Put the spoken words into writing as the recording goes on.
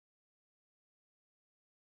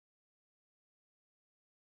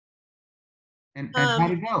And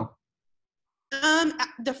how'd Um, it go?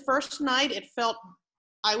 the first night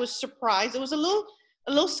I was surprised. It was a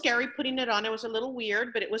little scary putting it on. It was a little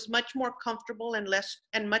weird, but it was much more comfortable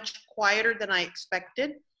and much quieter than I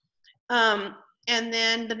expected. Um, and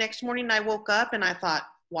then the next morning I woke up and I thought,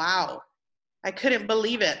 wow, I couldn't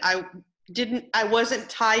believe it. I wasn't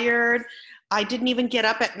tired. I didn't even get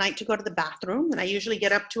up at night to go to the bathroom. And I usually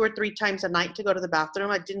get up 2 or 3 times a night to go to the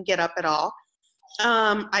bathroom. I didn't get up at all.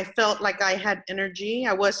 I felt like I had energy.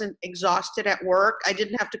 I wasn't exhausted at work. I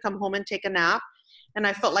didn't have to come home and take a nap. And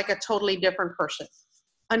I felt like a totally different person.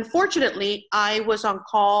 Unfortunately, I was on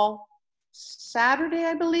call Saturday,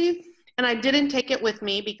 I believe, and I didn't take it with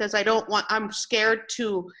me because I'm scared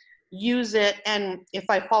to use it. And if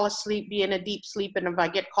I fall asleep, be in a deep sleep, and if I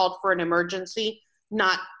get called for an emergency,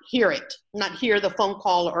 not not hear the phone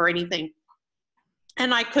call or anything.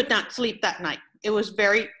 And I could not sleep that night. It was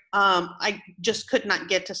I just could not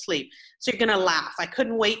get to sleep. So you're going to laugh. I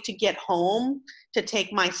couldn't wait to get home to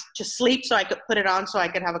sleep so I could put it on so I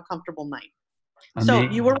could have a comfortable night. So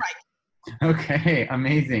you were Amazing. right. Okay,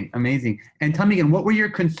 amazing, amazing. And tell me again, what were your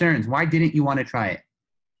concerns? Why didn't you want to try it?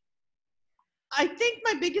 I think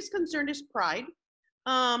my biggest concern is pride.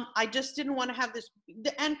 I just didn't want to have this,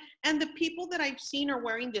 and the people that I've seen are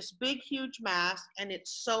wearing this big, huge mask, and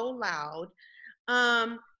it's so loud.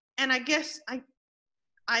 And I guess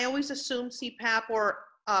I always assume CPAP or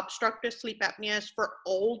obstructive sleep apnea is for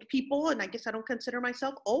old people, and I guess I don't consider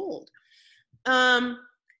myself old.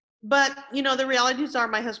 But the realities are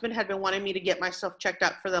my husband had been wanting me to get myself checked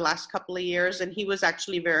out for the last couple of years, and he was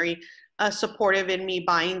actually very supportive in me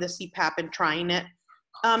buying the CPAP and trying it.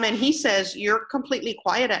 And he says, you're completely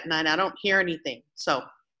quiet at night. I don't hear anything. So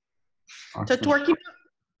it's Awesome. working.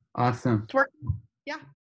 Awesome. It's working. Yeah.